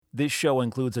This show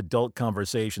includes adult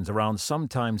conversations around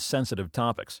sometimes sensitive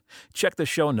topics. Check the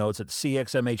show notes at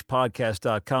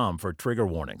cxmhpodcast.com for trigger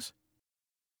warnings.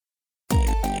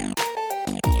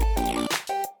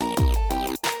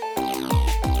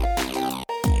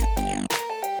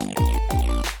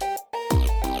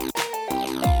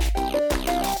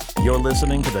 You're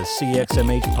listening to the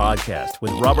CXMH Podcast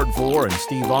with Robert Vore and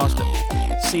Steve Austin.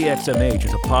 CXMH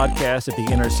is a podcast at the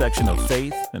intersection of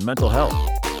faith and mental health.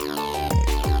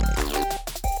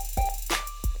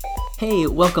 Hey,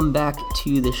 welcome back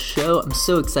to the show. I'm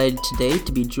so excited today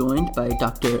to be joined by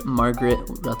Dr. Margaret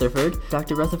Rutherford.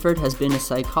 Dr. Rutherford has been a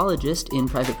psychologist in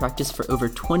private practice for over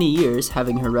 20 years,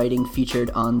 having her writing featured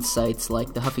on sites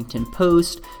like the Huffington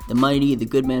Post, The Mighty, The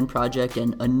Good Man Project,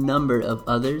 and a number of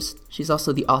others. She's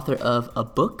also the author of a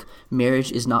book,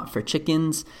 Marriage is Not for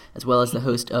Chickens, as well as the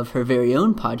host of her very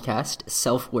own podcast,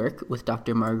 Self-Work, with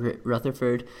Dr. Margaret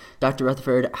Rutherford. Dr.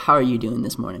 Rutherford, how are you doing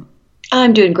this morning?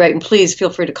 I'm doing great, and please feel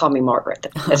free to call me Margaret.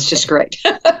 That's just great.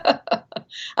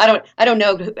 I don't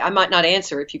know. I might not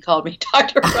answer if you called me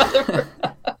Dr. Rutherford.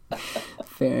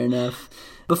 Fair enough.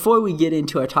 Before we get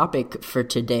into our topic for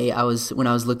today, when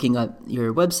I was looking up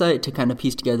your website to kind of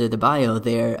piece together the bio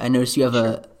there, I noticed you have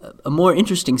a more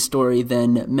interesting story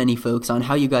than many folks on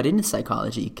how you got into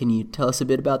psychology. Can you tell us a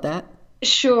bit about that?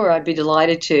 Sure, I'd be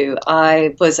delighted to.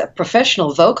 I was a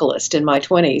professional vocalist in my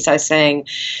 20s. I sang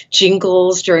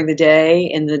jingles during the day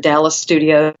in the Dallas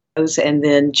studios and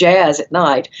then jazz at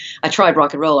night. I tried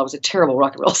rock and roll. I was a terrible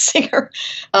rock and roll singer.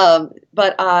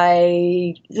 But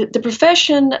the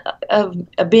profession of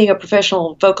being a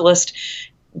professional vocalist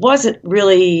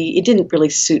it didn't really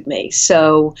suit me.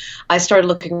 So I started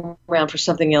looking around for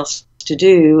something else to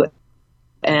do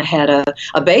and had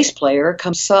a bass player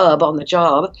come sub on the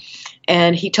job.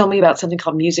 And he told me about something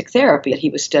called music therapy that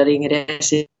he was studying at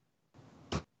SMU.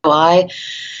 The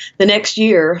next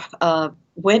year,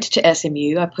 went to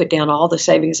SMU. I put down all the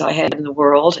savings I had in the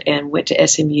world and went to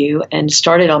SMU and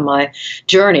started on my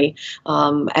journey.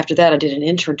 After that, I did an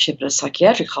internship at a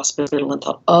psychiatric hospital and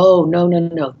thought, oh,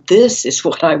 no, this is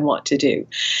what I want to do.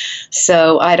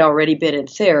 So I'd already been in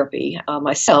therapy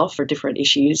myself for different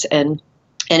issues and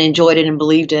enjoyed it and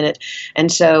believed in it. And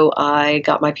so I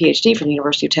got my PhD from the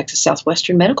University of Texas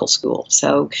Southwestern Medical School.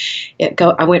 So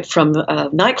I went from a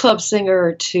nightclub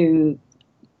singer to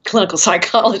clinical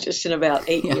psychologist in about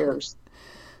 8 years.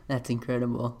 That's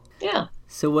incredible. Yeah.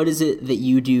 So what is it that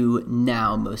you do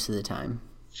now most of the time?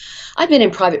 I've been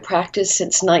in private practice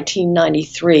since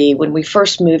 1993. When we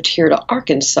first moved here to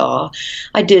Arkansas,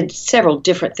 I did several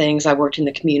different things. I worked in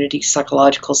the community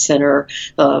psychological center,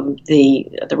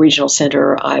 the regional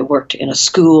center. I worked in a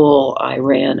school. I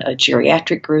ran a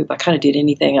geriatric group. I kind of did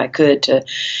anything I could to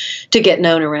get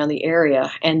known around the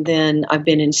area. And then I've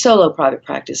been in solo private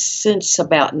practice since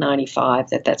about 95.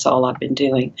 That's all I've been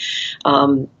doing.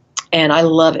 And I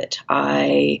love it.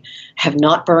 I have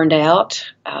not burned out.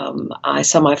 I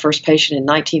saw my first patient in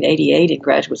 1988 in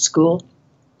graduate school,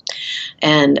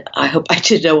 and I hope I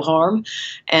did no harm.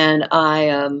 And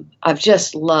I've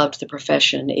just loved the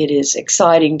profession. It is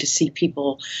exciting to see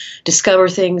people discover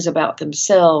things about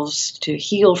themselves, to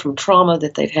heal from trauma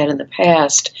that they've had in the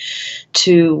past,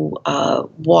 to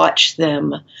watch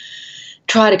them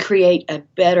try to create a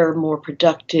better, more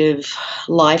productive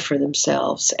life for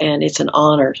themselves. And it's an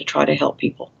honor to try to help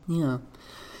people. Yeah.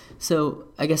 So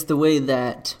I guess the way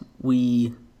that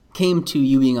we came to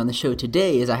you being on the show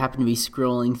today is I happened to be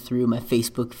scrolling through my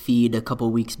Facebook feed a couple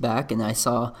weeks back, and I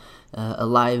saw a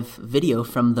live video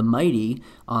from The Mighty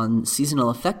on seasonal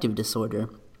affective disorder,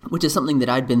 which is something that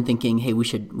I'd been thinking, hey, we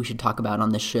should talk about on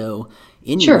the show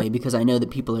anyway, sure, because I know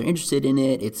that people are interested in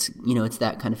it. It's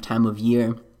that kind of time of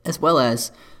year, as well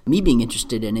as me being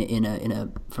interested in it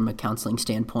from a counseling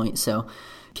standpoint. So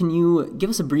can you give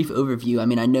us a brief overview? I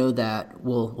mean, I know that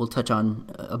we'll touch on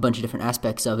a bunch of different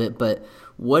aspects of it, but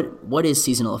what is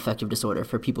seasonal affective disorder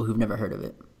for people who've never heard of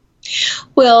it?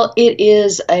 Well, it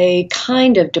is a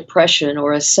kind of depression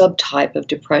or a subtype of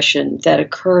depression that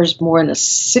occurs more in a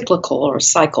cyclical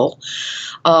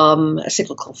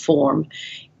form.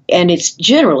 And it's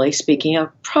generally speaking,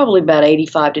 probably about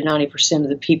 85 to 90% of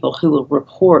the people who will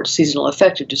report seasonal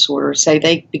affective disorder say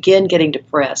they begin getting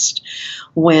depressed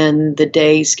when the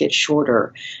days get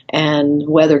shorter and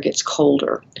weather gets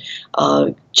colder.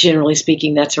 Generally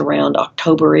speaking, that's around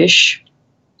October-ish.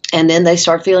 And then they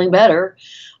start feeling better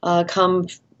come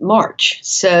March.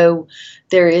 So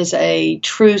there is a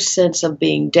true sense of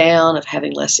being down, of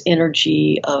having less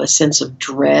energy, of a sense of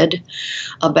dread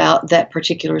about that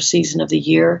particular season of the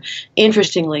year.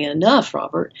 Interestingly enough,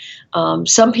 Robert,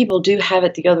 some people do have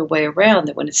it the other way around,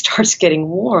 that when it starts getting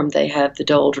warm, they have the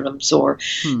doldrums, or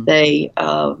they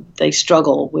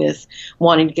struggle with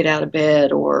wanting to get out of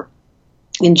bed or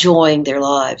enjoying their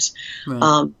lives.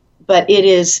 Right. But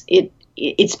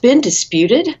it's been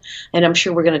disputed, and I'm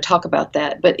sure we're going to talk about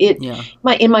that. But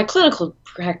in my clinical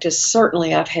practice,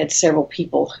 certainly I've had several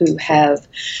people who have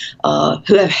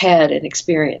had and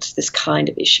experienced this kind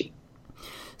of issue.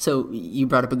 So you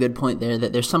brought up a good point there,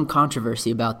 that there's some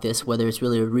controversy about this, whether it's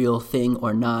really a real thing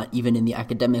or not, even in the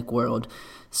academic world.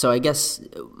 So I guess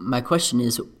my question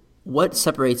is, what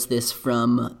separates this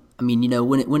from, I mean,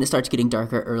 when it starts getting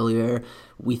darker earlier,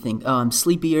 we think, oh, I'm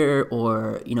sleepier,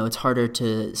 or, it's harder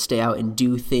to stay out and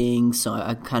do things, so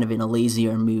I'm kind of in a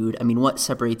lazier mood. I mean, what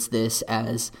separates this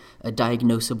as a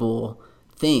diagnosable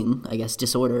thing, I guess,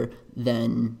 disorder,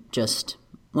 than just,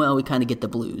 well, we kind of get the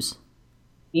blues?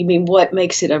 You mean what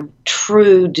makes it a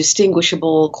true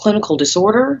distinguishable clinical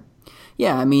disorder?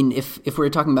 Yeah, I mean, if we're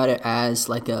talking about it as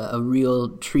like a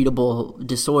real treatable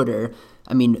disorder,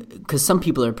 I mean, because some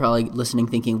people are probably listening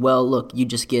thinking, well, look, you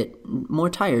just get more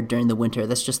tired during the winter.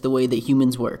 That's just the way that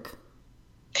humans work.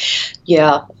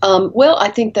 Yeah. Well, I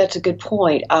think that's a good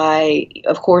point.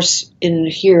 Of course,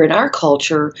 here in our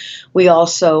culture, we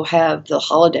also have the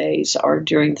holidays are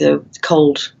during the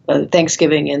cold,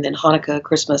 Thanksgiving, and then Hanukkah,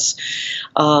 Christmas,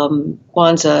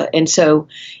 Kwanzaa. And so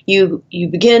you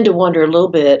begin to wonder a little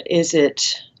bit, is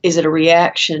it a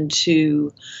reaction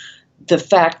to the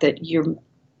fact that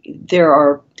there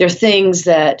are things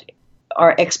that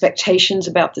are expectations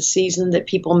about the season that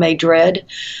people may dread.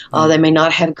 They may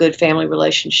not have good family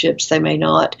relationships. They may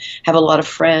not have a lot of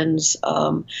friends.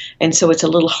 And so it's a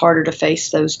little harder to face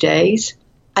those days.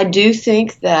 I do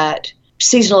think that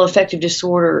seasonal affective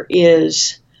disorder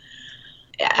is,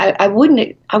 I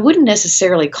wouldn't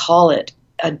necessarily call it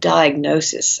a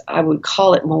diagnosis. I would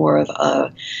call it more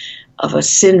of a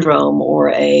syndrome,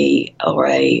 or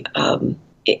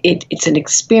it's an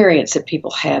experience that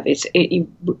people have.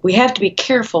 We have to be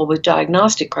careful with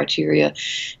diagnostic criteria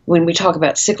when we talk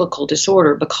about cyclical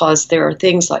disorder, because there are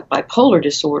things like bipolar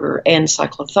disorder and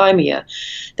cyclothymia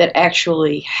that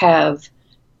actually have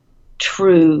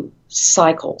true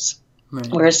cycles. Right.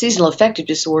 Whereas seasonal affective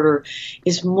disorder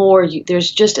is more,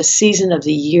 there's just a season of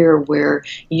the year where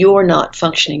you're not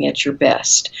functioning at your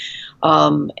best.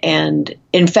 And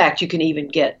in fact, you can even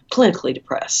get clinically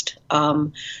depressed.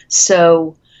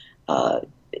 So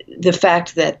the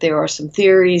fact that there are some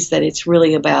theories that it's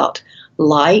really about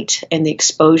light and the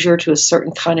exposure to a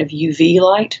certain kind of UV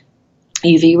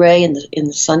ray in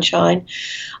the sunshine.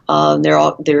 There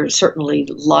are certainly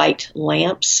light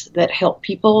lamps that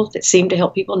seem to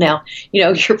help people. Now,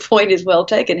 your point is well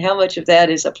taken. How much of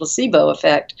that is a placebo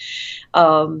effect?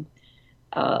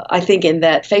 I think in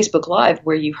that Facebook Live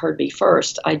where you heard me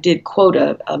first, I did quote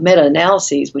a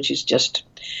meta-analysis, which is just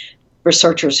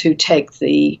researchers who take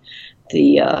the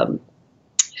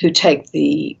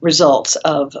results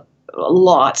of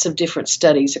lots of different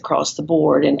studies across the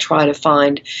board and try to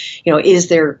find, is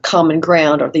there common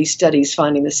ground? Are these studies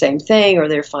finding the same thing, or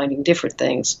they're finding different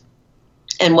things?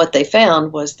 And what they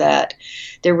found was that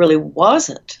there really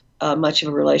wasn't much of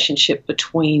a relationship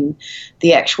between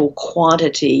the actual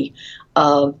quantity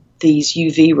of these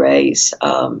UV rays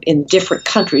in different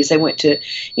countries. They went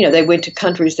to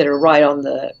countries that are right on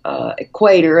the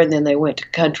equator, and then they went to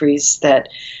countries that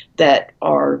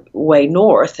are way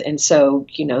north. And so,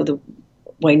 the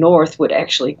way north would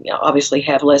actually obviously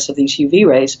have less of these UV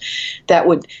rays. That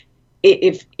would,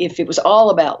 if it was all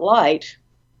about light,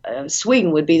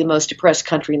 Sweden would be the most depressed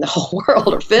country in the whole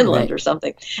world, or Finland, right, or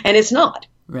something. And it's not.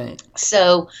 Right.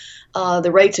 So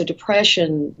the rates of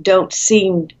depression don't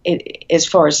seem, as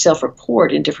far as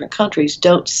self-report in different countries,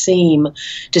 don't seem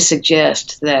to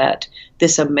suggest that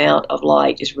this amount of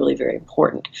light is really very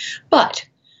important. But,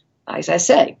 as I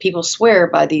say, people swear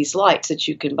by these lights that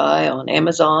you can buy on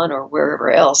Amazon or wherever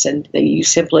else, and you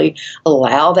simply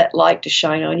allow that light to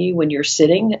shine on you when you're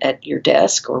sitting at your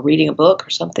desk or reading a book or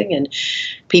something, and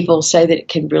people say that it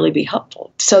can really be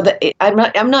helpful. So I'm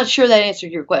not sure that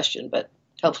answered your question, but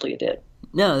hopefully it did.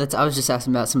 No, I was just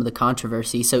asking about some of the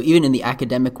controversy. So even in the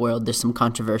academic world, there's some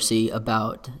controversy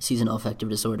about seasonal affective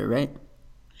disorder, right?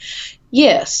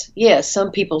 Yes.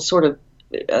 Some people sort of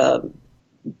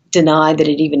deny that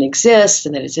it even exists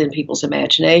and that it's in people's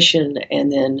imagination,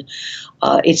 and then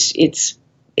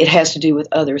it has to do with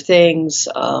other things.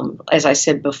 As I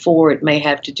said before, it may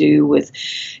have to do with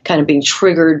kind of being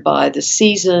triggered by the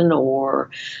season, or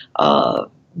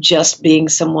just being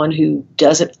someone who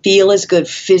doesn't feel as good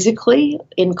physically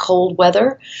in cold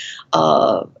weather.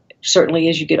 Certainly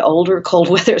as you get older, cold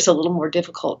weather is a little more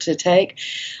difficult to take.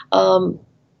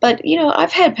 But,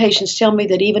 I've had patients tell me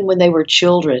that even when they were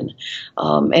children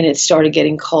and it started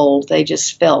getting cold, they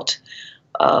just felt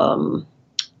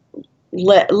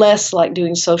less like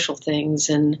doing social things.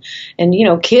 And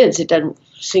kids, it doesn't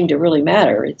seem to really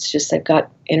matter. It's just they've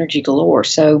got energy galore.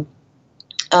 So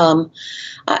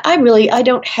I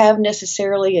don't have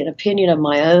necessarily an opinion of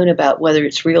my own about whether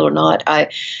it's real or not.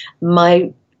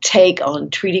 My take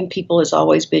on treating people has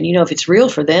always been, if it's real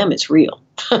for them, it's real.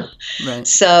 Right.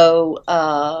 So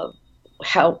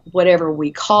whatever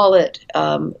we call it,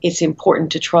 it's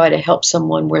important to try to help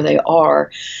someone where they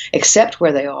are, accept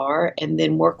where they are, and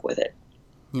then work with it.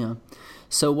 Yeah.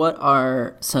 So what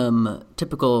are some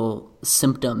typical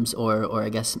symptoms or I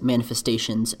guess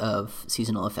manifestations of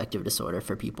seasonal affective disorder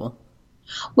for people?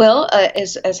 Well,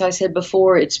 as I said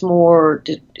before, it's more,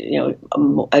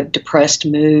 a depressed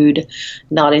mood,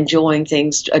 not enjoying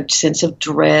things, a sense of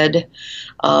dread,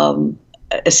 a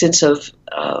sense of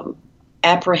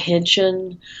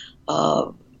apprehension,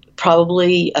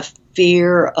 probably a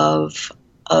fear of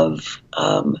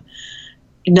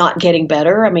not getting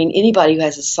better. I mean, anybody who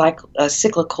has a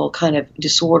cyclical kind of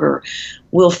disorder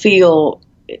will feel,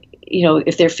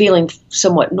 if they're feeling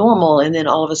somewhat normal and then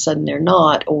all of a sudden they're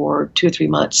not, or 2 or 3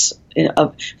 months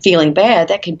of feeling bad,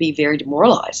 that can be very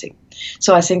demoralizing.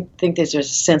 So I think there's a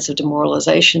sense of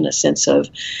demoralization, a sense of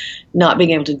not being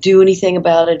able to do anything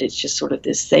about it. It's just sort of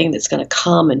this thing that's going to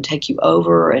come and take you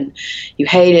over, and you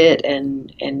hate it,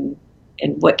 and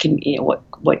what can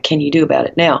you do about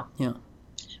it now? Yeah.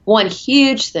 One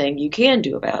huge thing you can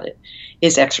do about it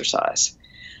is exercise.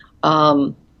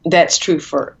 That's true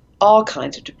for all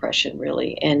kinds of depression,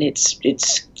 really, and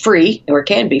it's free, or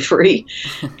can be free,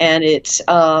 and it's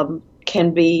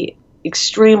can be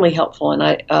extremely helpful. And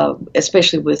I,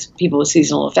 especially with people with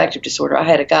seasonal affective disorder, I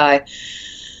had a guy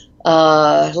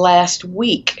last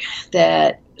week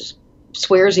that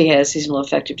swears he has seasonal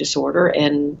affective disorder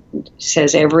and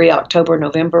says every October,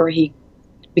 November he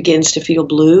begins to feel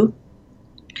blue,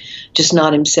 just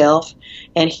not himself,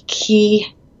 and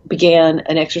he began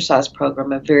an exercise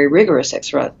program, a very rigorous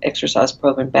exercise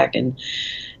program back in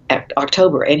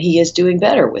October, and he is doing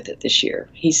better with it this year.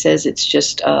 He says it's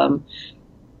just,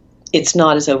 it's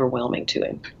not as overwhelming to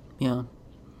him. Yeah.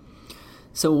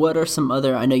 So what are some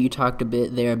other, I know you talked a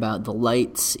bit there about the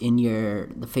lights in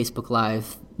the Facebook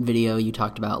Live video. You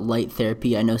talked about light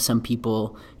therapy. I know some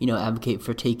people, advocate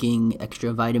for taking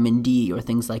extra vitamin D or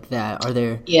things like that. Are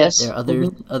there,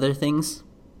 other things?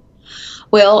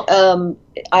 Well,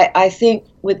 I think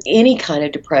with any kind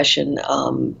of depression,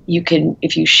 you can,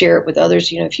 if you share it with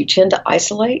others, if you tend to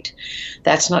isolate,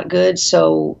 that's not good.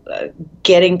 So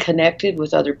getting connected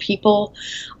with other people,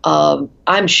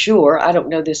 I'm sure, I don't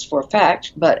know this for a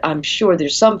fact, but I'm sure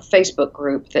there's some Facebook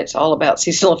group that's all about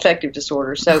seasonal affective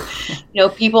disorder. So,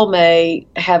 people may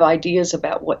have ideas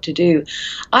about what to do.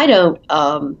 I don't,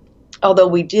 although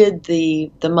we did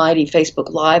the mighty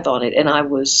Facebook Live on it, and I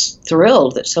was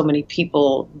thrilled that so many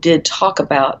people did talk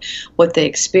about what they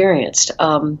experienced.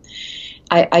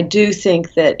 I do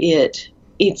think that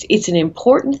it's an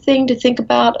important thing to think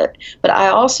about, but I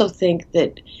also think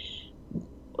that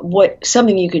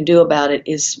something you can do about it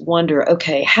is wonder,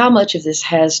 okay, how much of this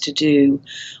has to do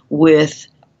with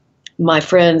my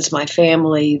friends, my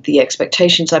family, the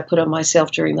expectations I put on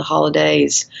myself during the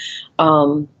holidays,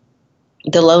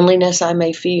 the loneliness I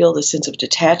may feel, the sense of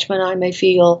detachment I may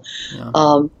feel,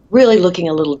 really looking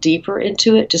a little deeper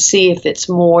into it to see if it's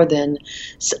more than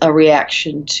a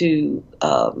reaction to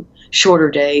shorter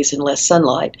days and less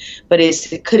sunlight. But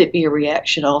could it be a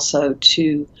reaction also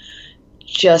to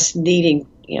just needing,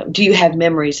 do you have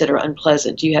memories that are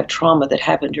unpleasant? Do you have trauma that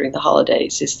happened during the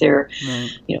holidays? Is there,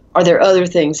 are there other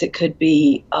things that could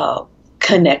be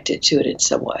connected to it in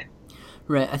some way?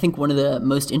 Right. I think one of the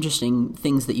most interesting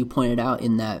things that you pointed out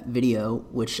in that video,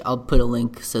 which I'll put a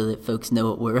link so that folks know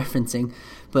what we're referencing,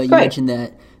 but you mentioned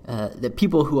that that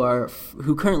people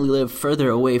who currently live further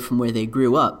away from where they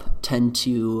grew up tend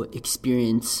to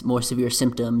experience more severe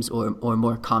symptoms or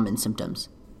more common symptoms.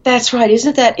 That's right.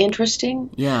 Isn't that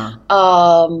interesting? Yeah.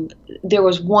 There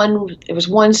was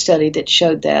one study that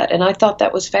showed that, and I thought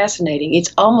that was fascinating.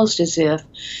 It's almost as if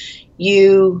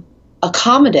you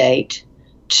accommodate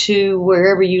to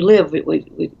wherever you live.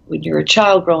 When you're a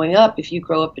child growing up, if you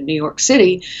grow up in New York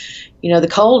City, the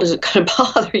cold isn't going to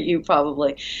bother you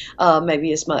probably,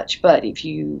 maybe as much. But if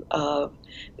you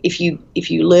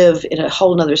live in a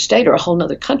whole nother state or a whole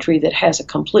nother country that has a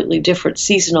completely different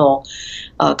seasonal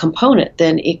component,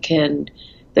 then it can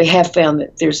they have found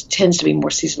that there tends to be more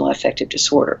seasonal affective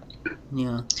disorder.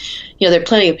 Yeah. There are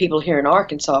plenty of people here in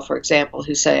Arkansas, for example,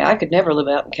 who say, I could never live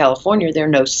out in California. There are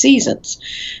no seasons.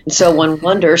 And so one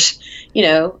wonders,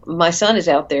 my son is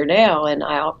out there now, and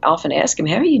I often ask him,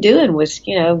 how are you doing with,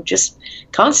 just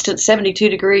constant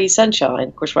 72-degree sunshine?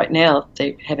 Of course, right now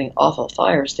they're having awful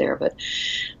fires there, but,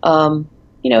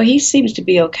 he seems to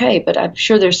be okay. But I'm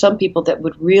sure there's some people that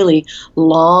would really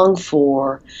long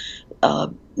for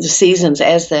the seasons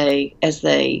as they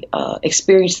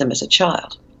experience them as a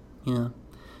child. Yeah.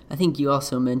 I think you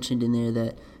also mentioned in there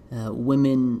that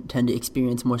women tend to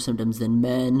experience more symptoms than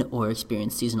men, or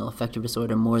experience seasonal affective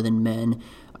disorder more than men.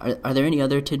 Are there any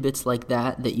other tidbits like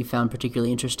that you found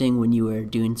particularly interesting when you were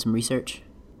doing some research?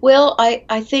 Well,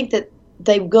 I think that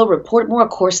they will report more. Of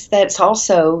course, that's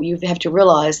also, you have to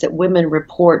realize that women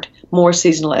report more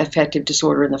seasonal affective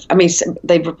disorder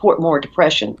they report more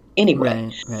depression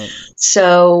anyway. Right.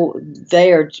 So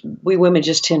we women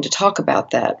just tend to talk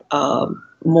about that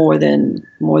more than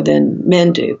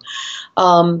men do.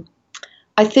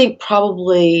 I think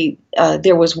probably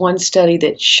there was one study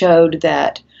that showed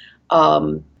that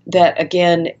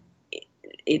again,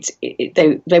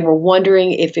 they were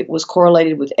wondering if it was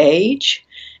correlated with age,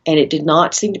 and it did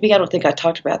not seem to be. I don't think I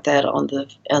talked about that on the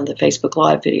Facebook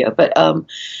Live video, but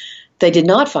they did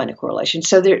not find a correlation.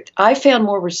 So I found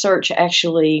more research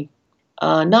actually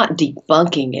not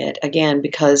debunking it, again,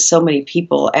 because so many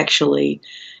people actually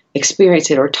experience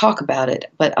it or talk about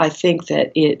it, but I think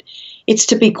that it's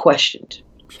to be questioned.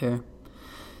 Sure.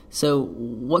 So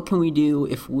what can we do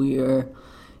if we're,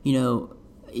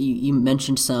 you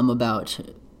mentioned some about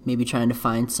maybe trying to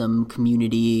find some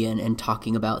community and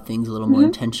talking about things a little more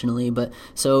intentionally, but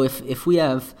so if we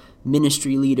have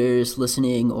ministry leaders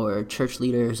listening, or church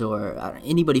leaders, or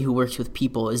anybody who works with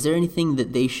people, is there anything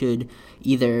that they should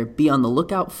either be on the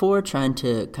lookout for, trying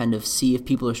to kind of see if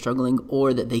people are struggling,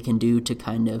 or that they can do to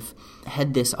kind of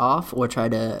head this off, or try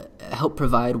to help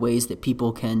provide ways that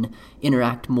people can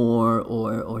interact more,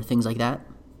 or things like that?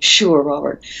 Sure,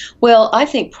 Robert. Well, I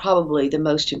think probably the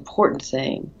most important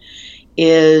thing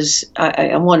is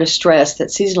I want to stress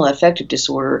that seasonal affective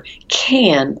disorder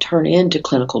can turn into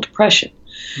clinical depression.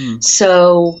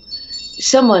 So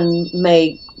someone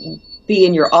may be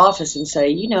in your office and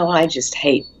say, I just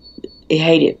hate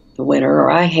it the winter, or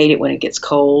I hate it when it gets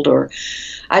cold, or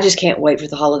I just can't wait for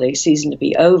the holiday season to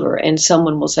be over. And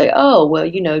someone will say, oh, well,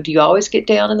 do you always get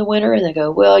down in the winter? And they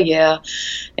go, well, yeah.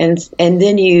 And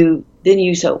then you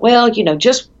say, well,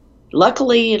 just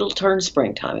luckily it'll turn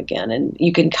springtime again. And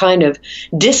you can kind of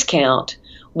discount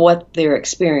what they're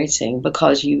experiencing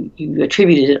because you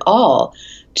attributed it all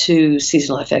to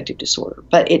seasonal affective disorder.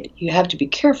 But you have to be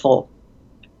careful.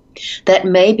 That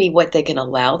may be what they can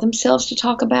allow themselves to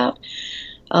talk about.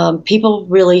 People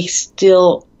really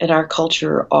still in our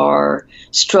culture are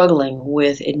struggling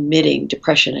with admitting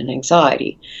depression and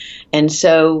anxiety. And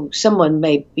so someone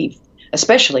may be,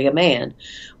 especially a man,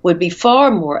 would be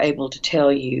far more able to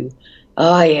tell you,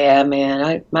 oh yeah,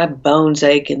 man, my bones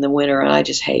ache in the winter and I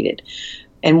just hate it.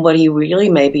 And what he really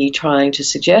may be trying to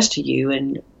suggest to you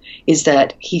is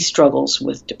that he struggles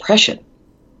with depression.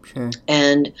 Sure.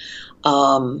 And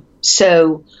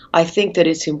so I think that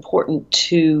it's important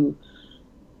to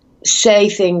say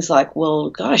things like,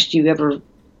 well, gosh,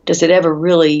 does it ever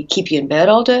really keep you in bed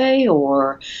all day?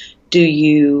 Or do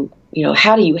you,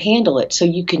 how do you handle it? So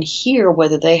you can hear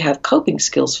whether they have coping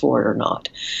skills for it or not.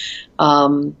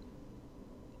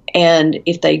 And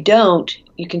if they don't,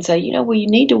 you can say, well, you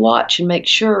need to watch and make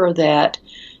sure that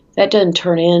doesn't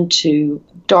turn into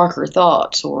darker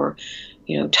thoughts, or,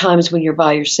 times when you're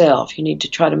by yourself. You need to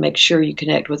try to make sure you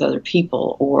connect with other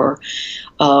people, or,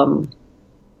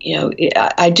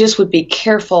 I just would be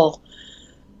careful.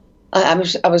 I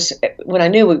was when I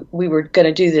knew we were going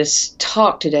to do this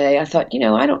talk today, I thought,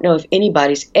 I don't know if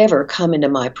anybody's ever come into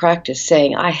my practice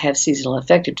saying I have seasonal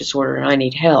affective disorder and I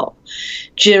need help.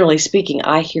 Generally speaking,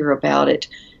 I hear about it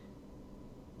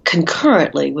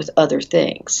concurrently with other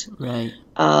things. Right.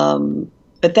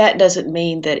 But that doesn't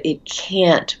mean that it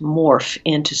can't morph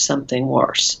into something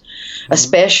worse,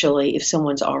 especially if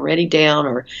someone's already down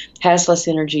or has less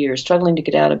energy or struggling to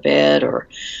get out of bed, or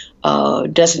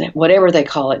doesn't, whatever they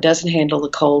call it, doesn't handle the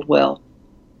cold well.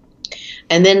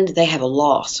 And then they have a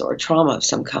loss or a trauma of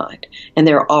some kind, and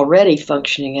they're already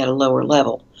functioning at a lower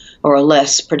level or a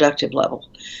less productive level.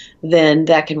 Then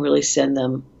that can really send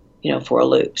them, for a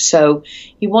loop. So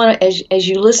you want to, as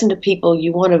you listen to people,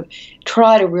 you want to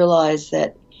try to realize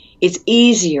that it's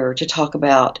easier to talk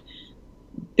about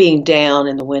being down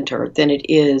in the winter than it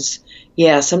is,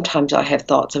 sometimes I have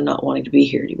thoughts of not wanting to be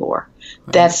here anymore.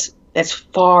 Right. That's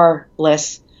far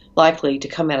less likely to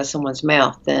come out of someone's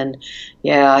mouth than,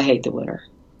 yeah, I hate the winter.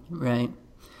 Right.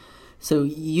 So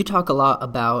you talk a lot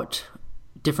about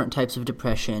different types of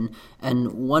depression,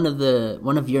 and one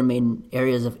of your main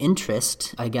areas of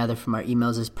interest, I gather from our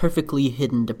emails, is perfectly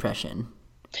hidden depression.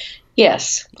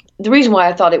 Yes. The reason why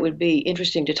I thought it would be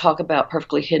interesting to talk about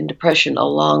perfectly hidden depression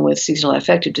along with seasonal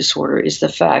affective disorder is the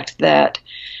fact that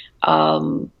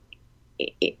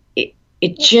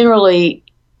it generally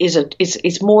is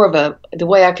it's more of the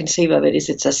way I conceive of it is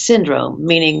it's a syndrome,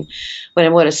 meaning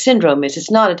what a syndrome is,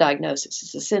 it's not a diagnosis,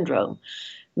 it's a syndrome,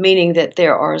 meaning that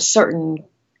there are certain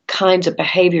kinds of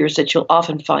behaviors that you'll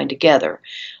often find together,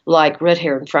 like red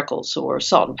hair and freckles or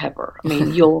salt and pepper. I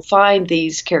mean, you'll find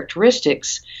these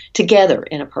characteristics together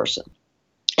in a person.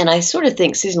 And I sort of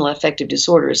think seasonal affective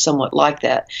disorder is somewhat like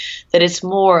that it's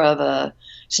more of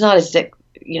it's not as,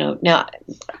 now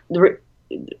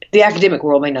the academic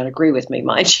world may not agree with me,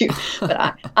 mind you,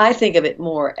 but I think of it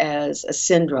more as a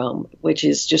syndrome, which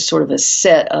is just sort of a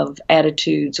set of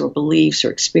attitudes or beliefs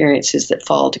or experiences that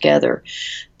fall together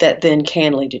that then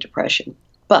can lead to depression.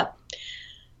 But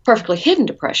perfectly hidden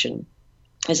depression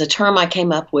is a term I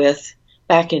came up with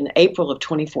back in April of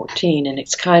 2014, and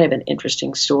it's kind of an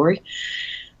interesting story.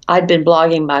 I'd been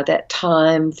blogging by that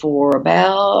time for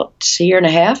about a year and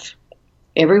a half,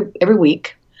 every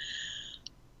week.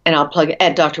 And I'll plug it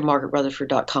at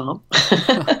drmargaretrutherford.com.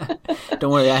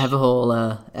 Don't worry, I have a whole,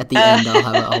 at the end,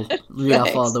 I'll read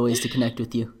off all the ways to connect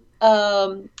with you.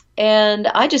 And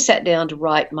I just sat down to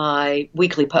write my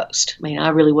weekly post. I mean, I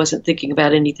really wasn't thinking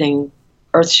about anything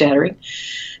earth-shattering.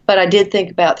 But I did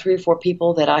think about 3 or 4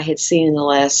 people that I had seen in the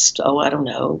last,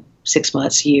 6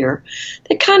 months, year,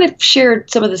 that kind of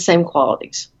shared some of the same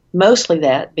qualities. Mostly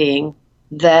that being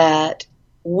that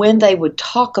when they would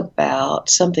talk about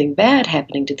something bad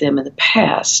happening to them in the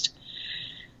past,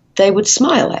 they would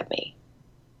smile at me.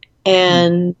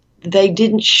 And they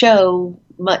didn't show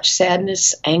much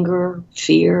sadness, anger,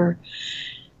 fear.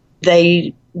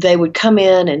 They would come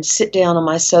in and sit down on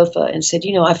my sofa and said,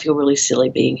 I feel really silly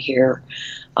being here.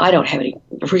 I don't have any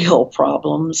real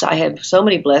problems. I have so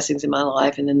many blessings in my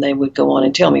life. And then they would go on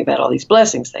and tell me about all these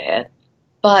blessings they had.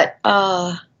 But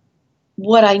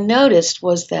what I noticed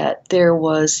was that there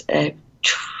was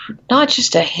not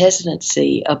just a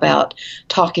hesitancy about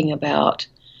talking about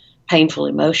painful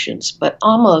emotions, but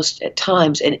almost at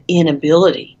times an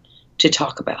inability to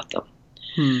talk about them,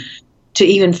 to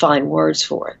even find words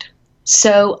for it.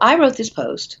 So I wrote this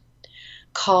post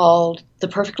called "The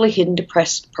Perfectly Hidden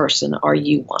Depressed Person, Are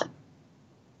You One?"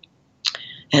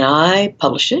 And I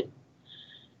published it.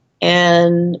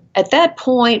 And at that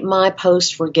point, my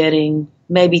posts were getting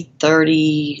maybe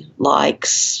 30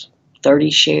 likes,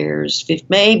 30 shares, 50,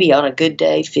 maybe on a good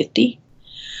day, 50.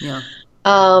 Yeah.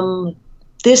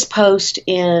 This post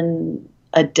in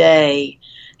a day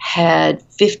had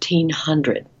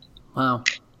 1,500. Wow.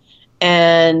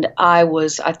 And I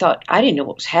thought, I didn't know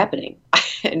what was happening.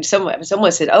 And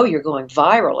someone said, "Oh, you're going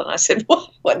viral." And I said,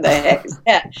 what the heck is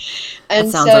that? And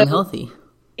that sounds unhealthy.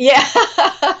 Yeah.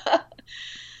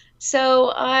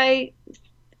 So I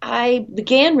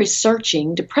began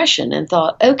researching depression and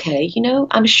thought, okay,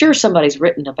 I'm sure somebody's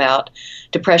written about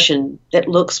depression that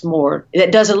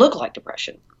doesn't look like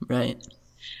depression. Right.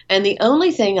 And the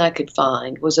only thing I could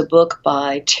find was a book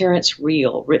by Terrence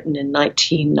Real written in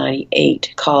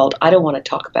 1998 called "I Don't Want to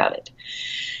Talk About It."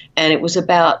 And it was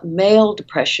about male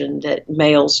depression that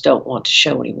males don't want to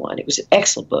show anyone. It was an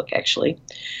excellent book, actually.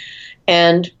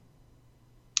 And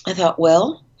I thought,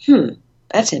 well,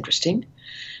 that's interesting.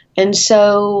 And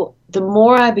so the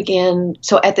more I began,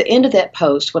 so at the end of that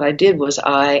post, what I did was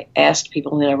I asked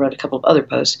people, and then I wrote a couple of other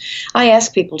posts, I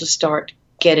asked people to start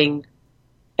getting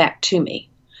back to me,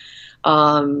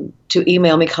 to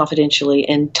email me confidentially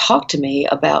and talk to me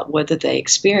about whether they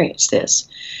experienced this.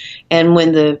 And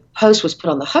when the post was put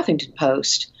on the Huffington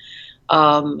Post,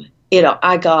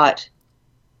 I got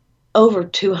over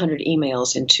 200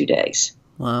 emails in 2 days.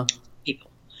 Wow.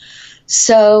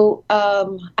 So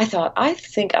I thought, I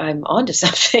think I'm onto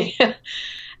something.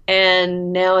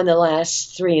 And now in the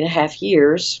last 3.5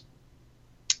 years,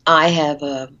 I have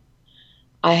a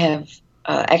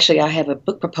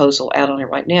book proposal out on it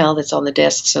right now that's on the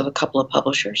desks of a couple of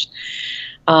publishers.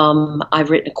 I've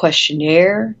written a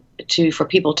questionnaire for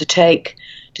people to take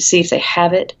to see if they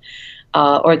have it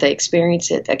or they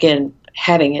experience it. Again,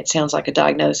 having it sounds like a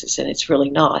diagnosis, and it's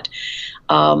really not.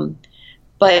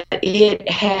 But it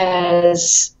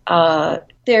has,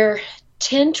 there are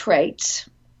 10 traits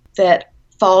that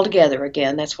fall together.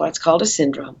 Again, that's why it's called a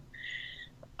syndrome.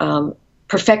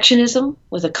 Perfectionism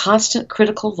with a constant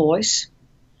critical voice,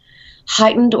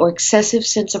 heightened or excessive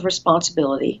sense of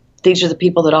responsibility. These are the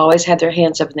people that always have their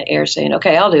hands up in the air saying,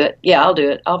 okay, I'll do it. Yeah, I'll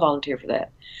do it. I'll volunteer for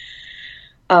that.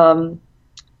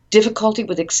 Difficulty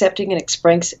with accepting and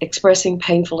expressing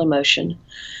painful emotion.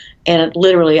 And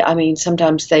literally, I mean,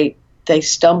 sometimes they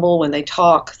stumble when they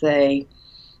talk. They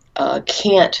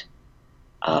can't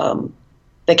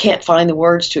find the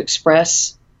words to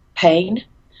express pain.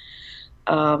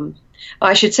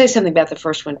 I should say something about the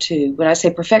first one, too. When I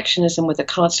say perfectionism with a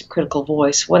constant critical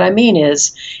voice, what I mean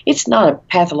is it's not a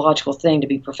pathological thing to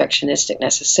be perfectionistic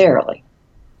necessarily.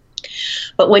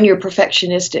 But when you're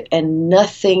perfectionistic and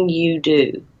nothing you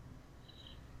do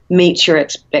meets your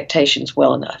expectations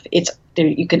well enough,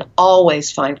 you can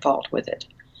always find fault with it.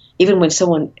 Even when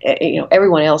someone,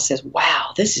 everyone else says,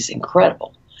 wow, this is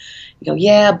incredible. You go,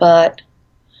 yeah, but.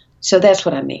 So that's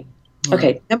what I mean. Mm-hmm.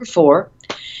 Okay, number 4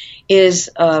 is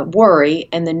worry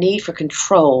and the need for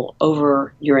control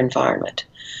over your environment.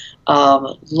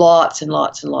 Lots and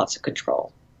lots and lots of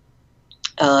control.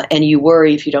 And you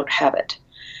worry if you don't have it.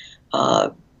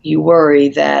 You worry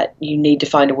that you need to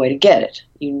find a way to get it.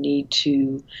 You need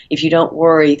to, if you don't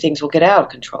worry, things will get out of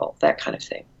control, that kind of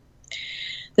thing.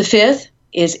 The 5th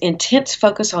is intense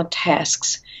focus on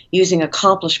tasks, using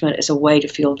accomplishment as a way to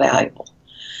feel valuable.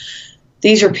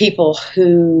 These are people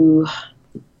who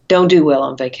don't do well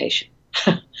on vacation.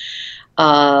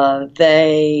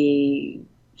 They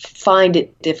find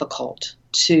it difficult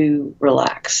to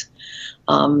relax.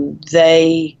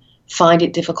 They find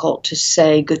it difficult to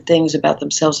say good things about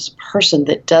themselves as a person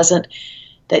that doesn't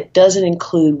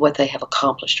include what they have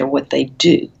accomplished or what they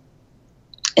do.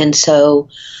 And so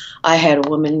I had a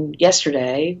woman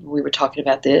yesterday, we were talking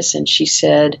about this, and she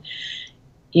said,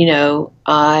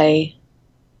 I've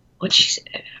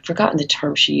forgotten the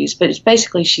term she used, but it's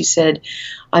basically, she said,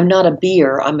 I'm not a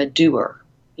beer, I'm a doer.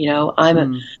 I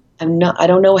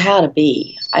don't know how to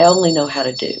be. I only know how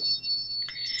to do.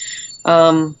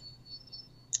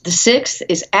 The 6th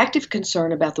is active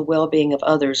concern about the well-being of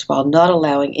others while not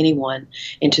allowing anyone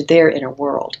into their inner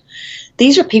world.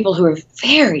 These are people who are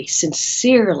very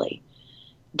sincerely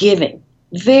giving,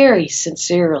 very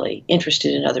sincerely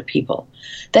interested in other people.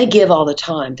 They give all the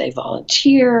time. They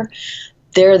volunteer.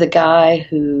 They're the guy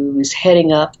who is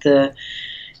heading up the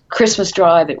Christmas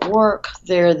drive at work.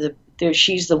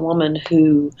 She's the woman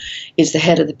who is the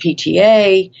head of the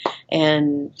PTA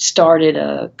and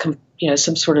started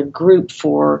some sort of group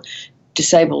for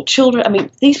disabled children. I mean,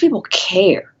 these people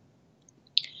care,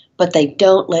 but they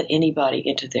don't let anybody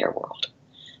into their world.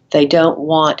 They don't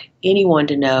want anyone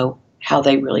to know how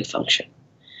they really function.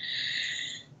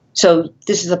 So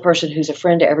this is a person who's a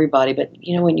friend to everybody, but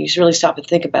when you really stop and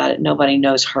think about it, nobody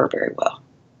knows her very well.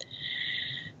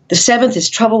 The 7th is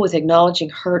trouble with acknowledging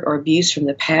hurt or abuse from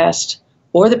the past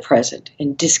or the present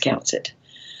and discounts it.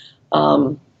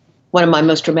 One of my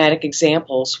most dramatic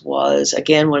examples was,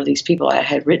 again, one of these people I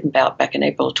had written about back in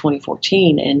April of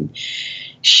 2014, and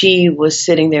she was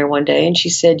sitting there one day and she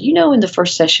said, in the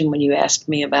first session when you asked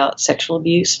me about sexual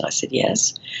abuse, and I said,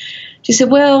 yes. She said,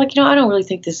 well, I don't really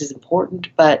think this is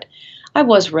important, but I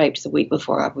was raped the week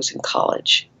before I was in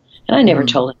college, and I never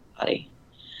told anybody.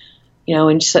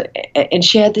 And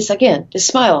she had this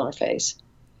smile on her face,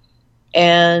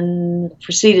 and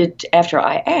proceeded, after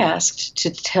I asked, to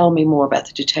tell me more about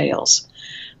the details,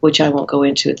 which I won't go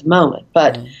into at the moment.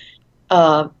 But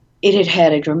it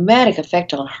had a dramatic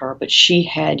effect on her, but she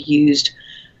had used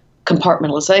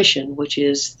compartmentalization, which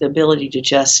is the ability to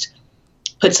just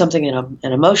put something in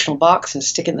an emotional box and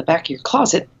stick it in the back of your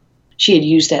closet. She had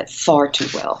used that far too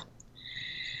well.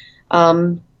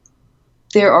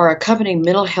 There are accompanying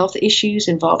mental health issues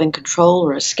involving control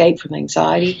or escape from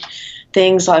anxiety,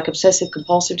 things like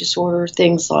obsessive-compulsive disorder,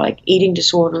 things like eating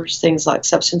disorders, things like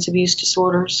substance abuse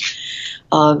disorders.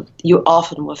 You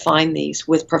often will find these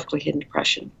with perfectly hidden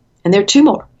depression. And there are 2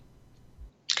 more.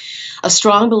 A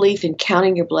strong belief in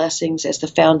counting your blessings as the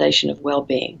foundation of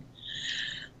well-being.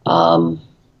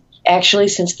 Actually,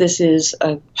 since this is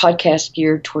a podcast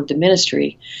geared toward the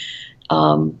ministry,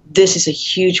 this is a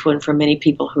huge one for many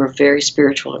people who are very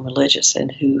spiritual and religious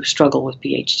and who struggle with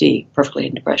PhD, perfectly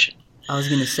hidden depression. I was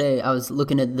going to say, I was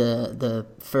looking at the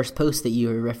first post that you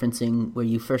were referencing where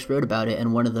you first wrote about it,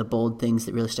 and one of the bold things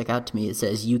that really stuck out to me, it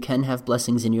says, you can have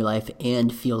blessings in your life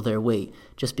and feel their weight.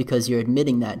 Just because you're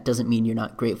admitting that doesn't mean you're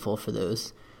not grateful for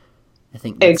those. I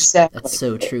think that's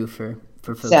so true for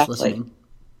folks listening.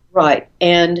 Right.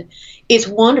 And it's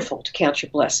wonderful to count your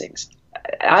blessings.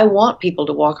 I want people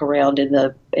to walk around in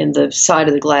the side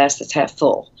of the glass that's half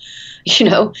full.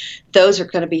 Those are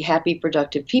going to be happy,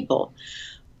 productive people.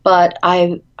 But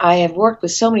I have worked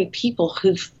with so many people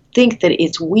who think that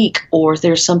it's weak or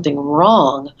there's something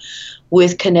wrong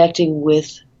with connecting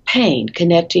with pain,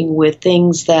 connecting with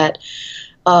things that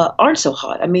aren't so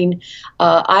hot. I mean,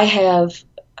 I have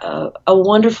a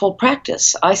wonderful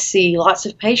practice. I see lots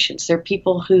of patients. There are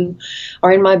people who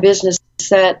are in my business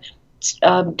that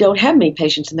don't have many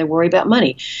patients and they worry about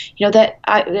money. You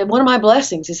know, one of my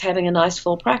blessings is having a nice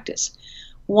full practice.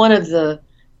 On the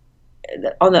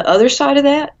other side of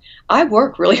that, I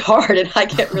work really hard and I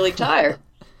get really tired.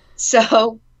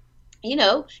 So, you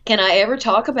know, can I ever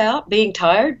talk about being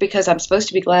tired because I'm supposed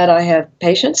to be glad I have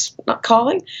patients not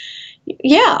calling?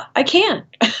 Yeah, I can.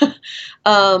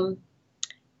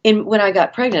 And when I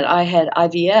got pregnant, I had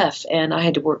IVF and I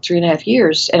had to work 3.5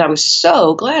 years. And I was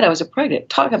so glad I was pregnant.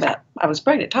 Talk about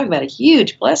a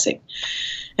huge blessing.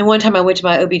 And one time I went to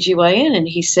my OBGYN and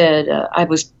he said, I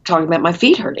was talking about my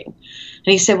feet hurting.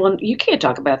 And he said, well, you can't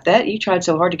talk about that. You tried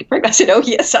so hard to get pregnant. I said, oh,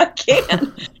 yes, I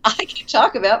can. I can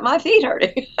talk about my feet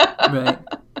hurting. Right.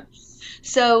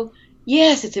 So,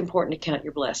 yes, it's important to count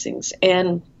your blessings.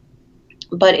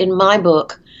 But in my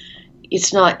book,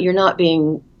 you're not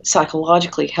being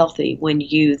psychologically healthy when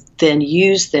you then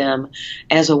use them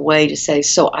as a way to say,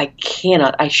 so I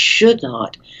should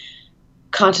not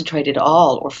concentrate at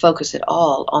all or focus at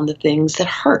all on the things that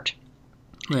hurt.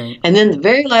 Right. And then the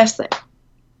very last thing,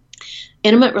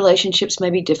 intimate relationships may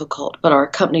be difficult, but are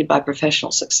accompanied by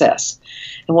professional success.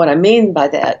 And what I mean by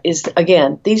that is,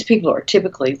 again, these people are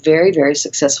typically very, very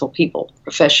successful people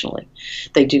professionally.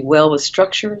 They do well with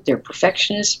structure. They're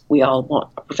perfectionists. We all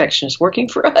want a perfectionist working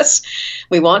for us.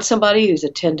 We want somebody who's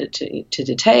attended to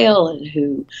detail and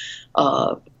who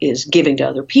is giving to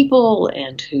other people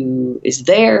and who is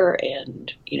there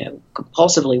and, you know,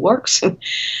 compulsively works.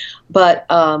 But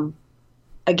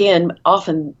again,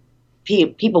 often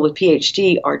people with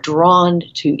PhD are drawn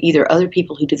to either other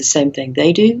people who do the same thing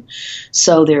they do,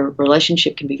 so their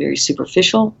relationship can be very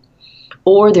superficial,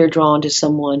 or they're drawn to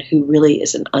someone who really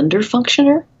is an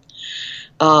underfunctioner,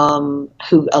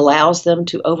 who allows them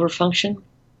to overfunction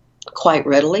quite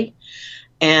readily.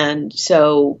 And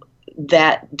so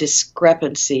that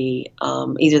discrepancy,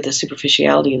 either the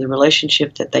superficiality of the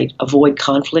relationship, that they avoid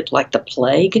conflict like the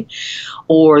plague,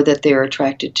 or that they're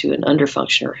attracted to an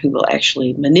underfunctioner who will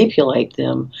actually manipulate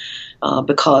them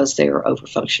because they are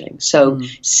overfunctioning. So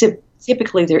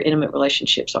typically their intimate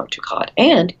relationships aren't too hot.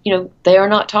 And, you know, they are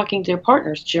not talking to their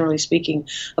partners, generally speaking,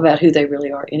 about who they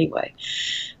really are anyway.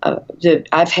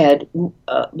 I've had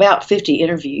about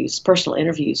 50 personal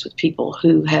interviews with people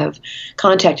who have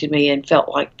contacted me and felt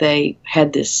like they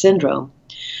had this syndrome.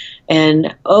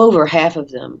 And over half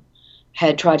of them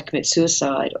had tried to commit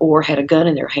suicide or had a gun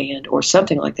in their hand or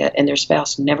something like that, and their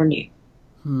spouse never knew.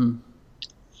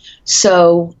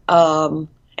 So, and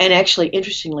actually,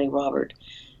 interestingly, Robert,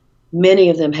 many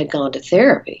of them had gone to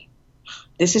therapy.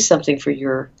 This is something for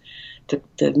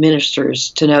the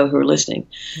ministers to know who are listening.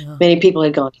 Yeah. Many people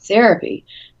had gone to therapy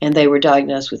and they were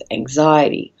diagnosed with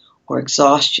anxiety or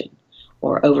exhaustion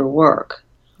or overwork,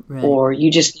 right, or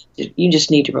you just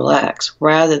need to relax,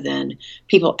 rather than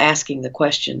people asking the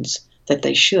questions that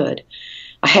they should.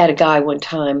 I had a guy one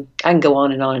time, I can go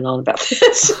on and on and on about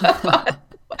this.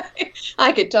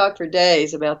 I could talk for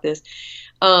days about this.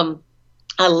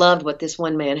 I loved what this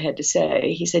one man had to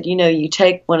say. He said, you know, you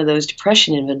take one of those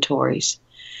depression inventories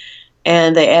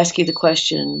and they ask you the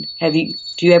question, do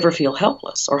you ever feel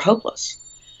helpless or hopeless?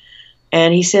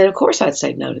 And he said, of course I'd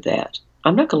say no to that.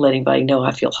 I'm not going to let anybody know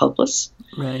I feel hopeless.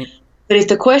 Right. But if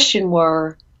the question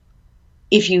were,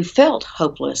 if you felt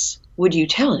hopeless, would you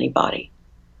tell anybody?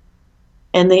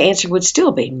 And the answer would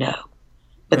still be no.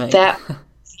 But right. That would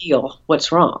reveal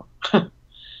what's wrong.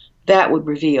 That would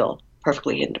reveal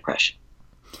perfectly hidden depression.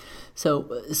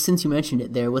 So since you mentioned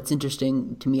it there, what's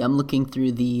interesting to me, I'm looking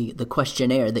through the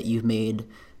questionnaire that you've made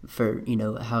for, you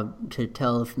know, how to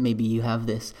tell if maybe you have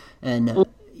this. And,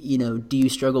 you know, do you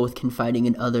struggle with confiding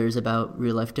in others about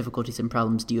real life difficulties and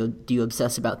problems? Do you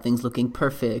obsess about things looking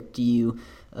perfect? Do you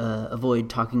avoid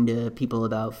talking to people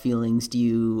about feelings? Do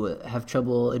you have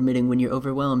trouble admitting when you're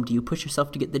overwhelmed? Do you push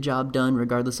yourself to get the job done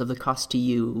regardless of the cost to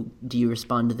you? Do you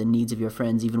respond to the needs of your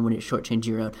friends even when it shortchanges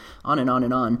your own? On and on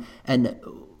and on. And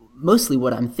mostly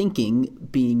what I'm thinking,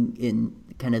 being in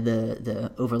kind of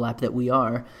the overlap that we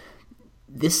are,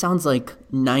 this sounds like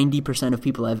 90% of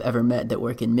people I've ever met that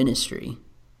work in ministry.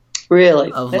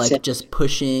 Really? Of like just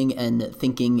pushing and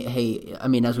thinking, hey, I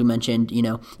mean, as we mentioned, you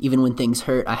know, even when things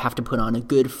hurt, I have to put on a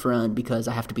good front because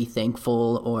I have to be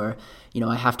thankful, or, you know,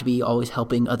 I have to be always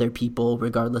helping other people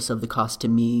regardless of the cost to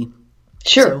me.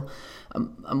 Sure. So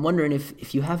I'm wondering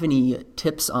if you have any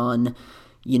tips on,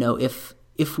 you know, if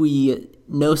we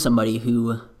know somebody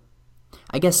who,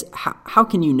 I guess, how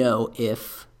can you know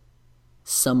if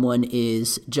someone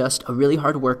is just a really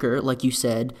hard worker, like you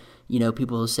said.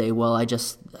 People will say, well, I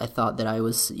thought that I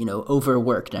was,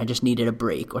 overworked and I just needed a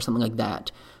break or something like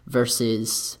that,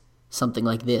 versus something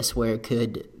like this where it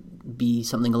could be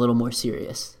something a little more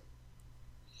serious?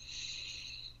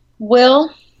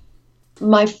 Well,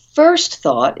 my first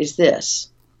thought is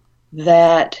this,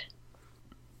 that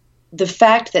the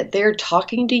fact that they're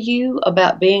talking to you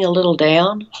about being a little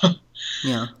down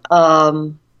yeah.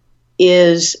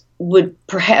 would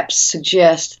perhaps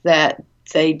suggest that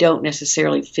they don't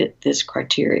necessarily fit this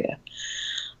criteria,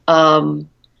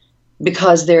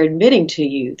 because they're admitting to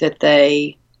you that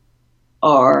they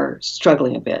are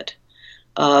struggling a bit.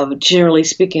 Generally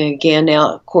speaking, again,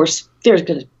 now, of course,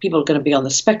 people are going to be on the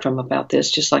spectrum about this,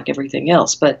 just like everything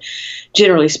else. But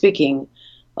generally speaking,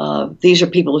 these are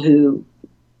people who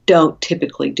don't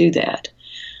typically do that.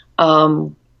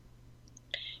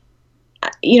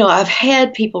 I've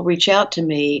had people reach out to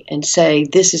me and say,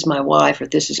 this is my wife or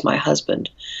this is my husband.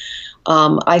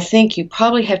 I think you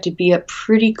probably have to be up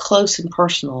pretty close and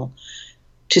personal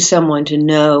to someone to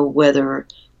know whether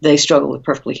they struggle with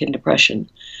perfectly hidden depression,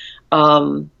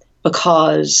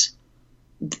 because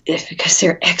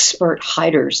they're expert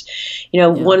hiders.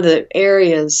 One of the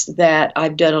areas that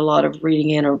I've done a lot of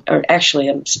reading in, or actually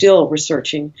I'm still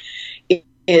researching,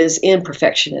 is in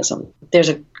perfectionism. There's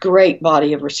a great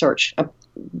body of research,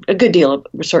 a good deal of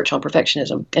research on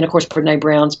perfectionism. And of course, Brene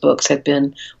Brown's books have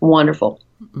been wonderful.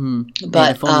 Mm-hmm.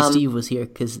 But if only Steve was here,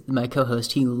 because my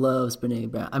co-host, he loves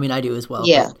Brene Brown. I mean, I do as well.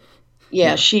 Yeah. But,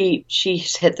 yeah,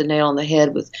 she's hit the nail on the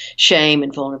head with shame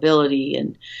and vulnerability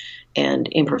and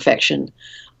imperfection.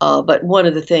 But one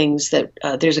of the things that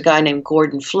there's a guy named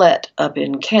Gordon Flett up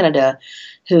in Canada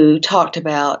who talked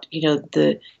about,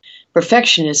 the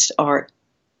perfectionists are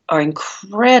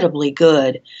incredibly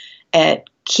good at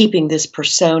keeping this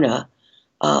persona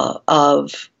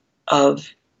of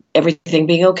everything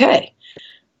being okay,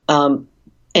 and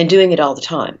doing it all the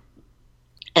time.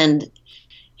 And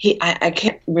I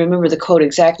can't remember the quote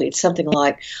exactly. It's something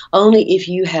like, only if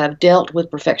you have dealt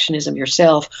with perfectionism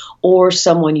yourself or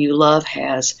someone you love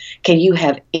has, can you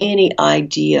have any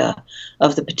idea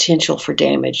of the potential for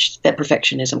damage that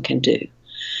perfectionism can do.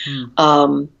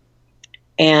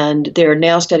 And there are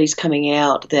now studies coming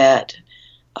out that,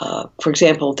 for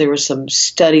example, there were some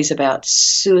studies about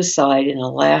suicide in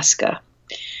Alaska,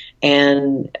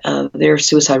 and their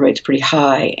suicide rate's pretty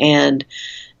high. And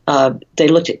they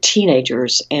looked at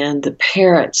teenagers, and the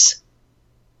parents,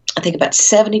 I think about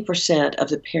 70% of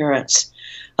the parents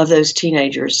of those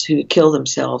teenagers who killed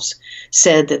themselves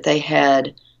said that they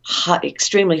had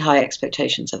extremely high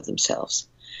expectations of themselves.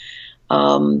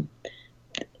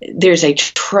 There's a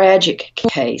tragic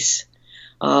case,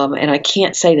 and I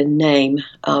can't say the name,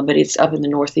 but it's up in the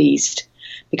Northeast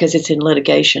because it's in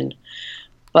litigation.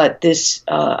 But this,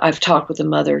 I've talked with the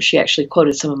mother. She actually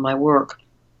quoted some of my work.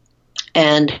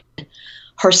 And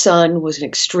her son was an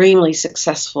extremely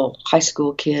successful high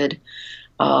school kid,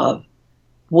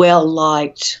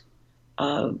 well-liked,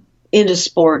 into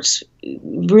sports,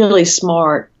 really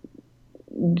smart,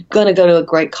 going to go to a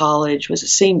great college, was a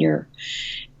senior,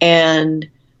 and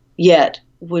yet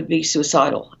would be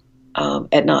suicidal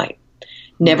at night.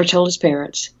 Never told his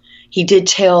parents. He did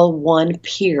tell one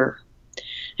peer,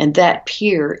 and that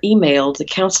peer emailed the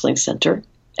counseling center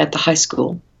at the high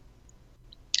school.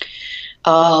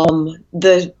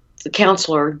 The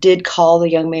counselor did call the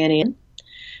young man in.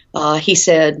 He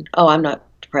said, "Oh, I'm not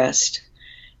depressed."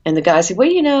 And the guy said,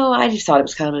 "Well, I just thought it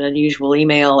was kind of an unusual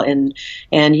email, and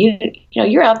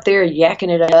you're out there yakking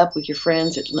it up with your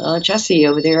friends at lunch. I see you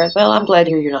over there. Well, I'm glad to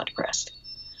hear you're not depressed."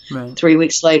 Right. 3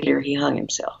 weeks later, he hung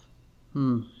himself.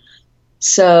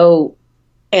 So,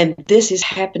 and this is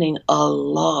happening a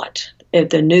lot.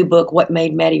 The new book, What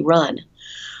Made Maddie Run,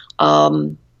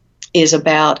 is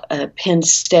about a Penn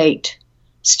State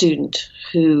student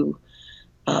who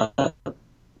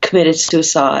committed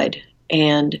suicide,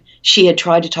 and she had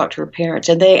tried to talk to her parents,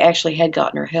 and they actually had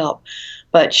gotten her help,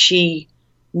 but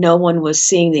no one was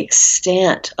seeing the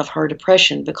extent of her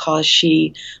depression because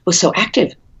she was so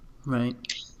active. Right.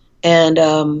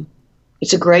 And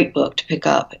it's a great book to pick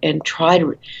up and try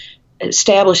to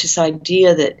establish this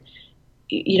idea that,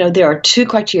 there are two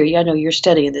criteria. I know you're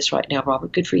studying this right now,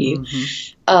 Robert. Good for you.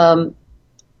 Mm-hmm.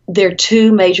 There are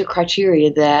two major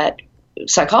criteria that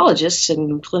psychologists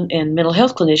and mental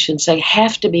health clinicians say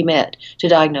have to be met to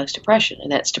diagnose depression, and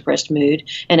that's depressed mood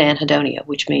and anhedonia,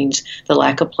 which means the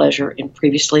lack of pleasure in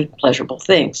previously pleasurable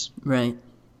things. Right.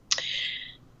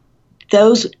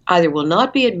 Those either will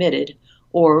not be admitted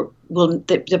or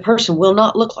the person will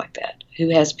not look like that who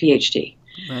has PhD.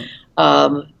 Right.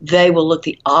 they will look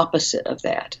the opposite of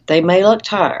that. They may look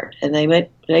tired, and they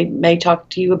may talk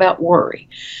to you about worry,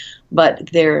 but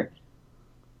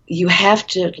you have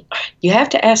to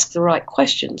ask the right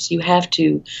questions. You have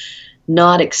to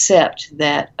not accept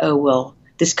that, oh, well,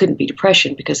 this couldn't be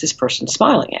depression because this person's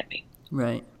smiling at me.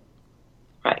 Right.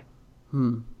 Right.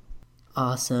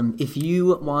 Awesome. If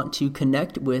you want to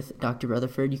connect with Dr.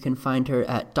 Rutherford, you can find her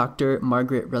at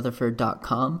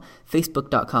drmargaretrutherford.com,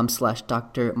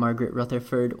 facebook.com/Dr. Margaret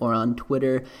Rutherford, or on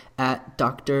Twitter at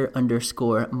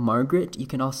Dr_Margaret. You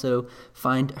can also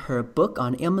find her book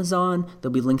on Amazon.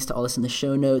 There'll be links to all this in the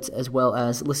show notes, as well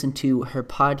as listen to her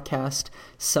podcast,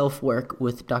 Self-Work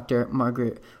with Dr.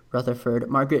 Margaret Rutherford.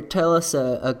 Margaret, tell us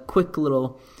a quick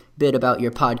little bit about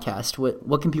your podcast.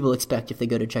 What can people expect if they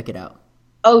go to check it out?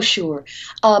 Oh, sure.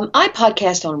 I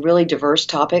podcast on really diverse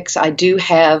topics. I do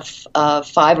have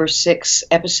 5 or 6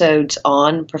 episodes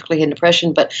on perfectly hidden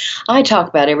depression, but I talk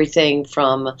about everything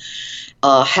from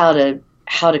how to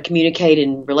communicate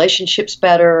in relationships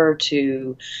better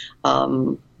to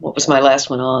what was my last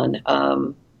one on?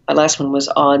 My last one was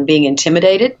on being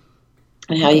intimidated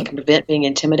and how you can prevent being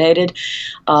intimidated,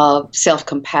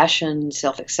 self-compassion,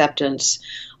 self-acceptance,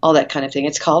 all that kind of thing.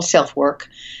 It's called Self-Work,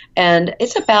 and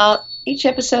each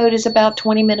episode is about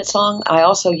 20 minutes long. I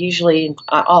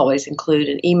always include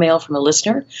an email from a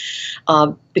listener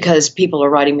because people are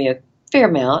writing me a fair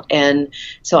amount, and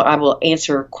so I will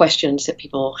answer questions that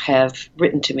people have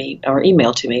written to me or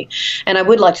emailed to me. And I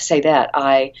would like to say that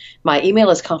my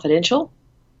email is confidential,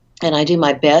 and I do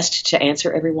my best to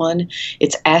answer everyone.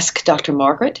 It's Ask Dr.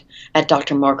 Margaret at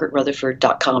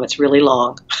drmargaretrutherford.com. It's really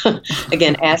long.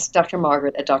 Again, Ask Dr.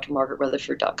 Margaret at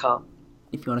drmargaretrutherford.com.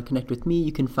 If you want to connect with me,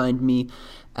 you can find me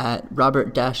at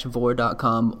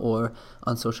robert-vor.com or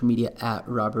on social media at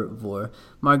robertvor.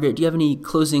 Margaret, do you have any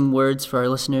closing words for our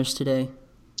listeners today?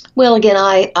 Well, again,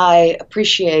 I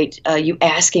appreciate you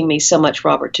asking me so much,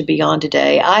 Robert, to be on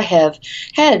today. I have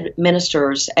had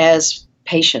ministers as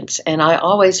patients, and I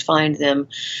always find them,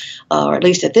 or at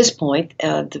least at this point,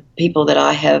 the people that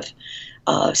I have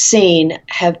seen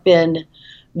have been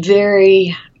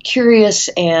very curious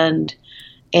and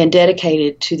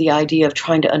dedicated to the idea of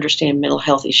trying to understand mental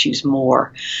health issues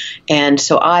more. And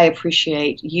so I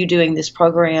appreciate you doing this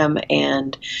program,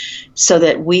 and so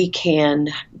that we can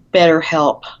better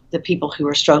help the people who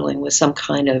are struggling with some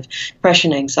kind of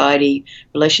depression, anxiety,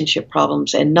 relationship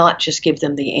problems, and not just give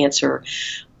them the answer,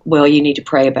 well, you need to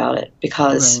pray about it,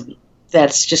 because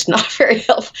that's just not very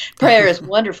helpful. Prayer is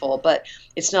wonderful, but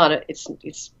it's not as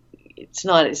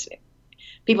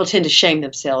people tend to shame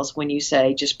themselves when you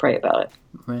say just pray about it.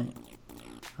 Right.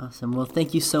 Awesome. Well,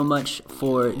 thank you so much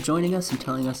for joining us and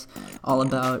telling us all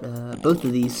about both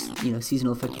of these,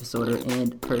 seasonal affective disorder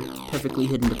and perfectly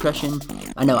hidden depression.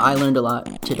 I know I learned a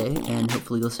lot today, and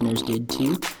hopefully listeners did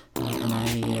too. And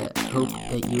I hope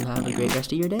that you have a great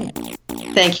rest of your day.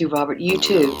 Thank you, Robert. You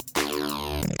too.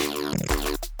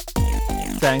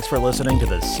 Thanks for listening to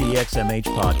the CXMH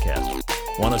podcast.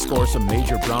 Want to score some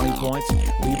major brownie points?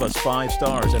 Leave us 5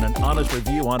 stars and an honest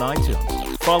review on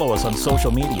iTunes. Follow us on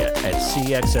social media at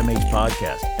CXMH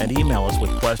Podcast and email us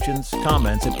with questions,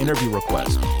 comments, and interview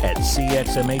requests at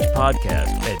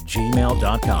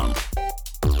cxmhpodcast@gmail.com.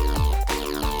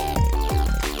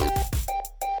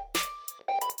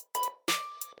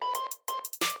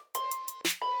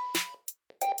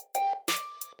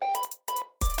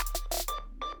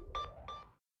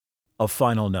 A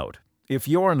final note. If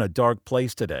you're in a dark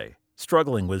place today,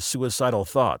 struggling with suicidal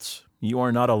thoughts, you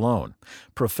are not alone.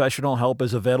 Professional help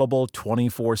is available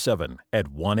 24/7 at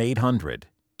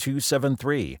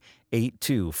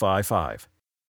 1-800-273-8255.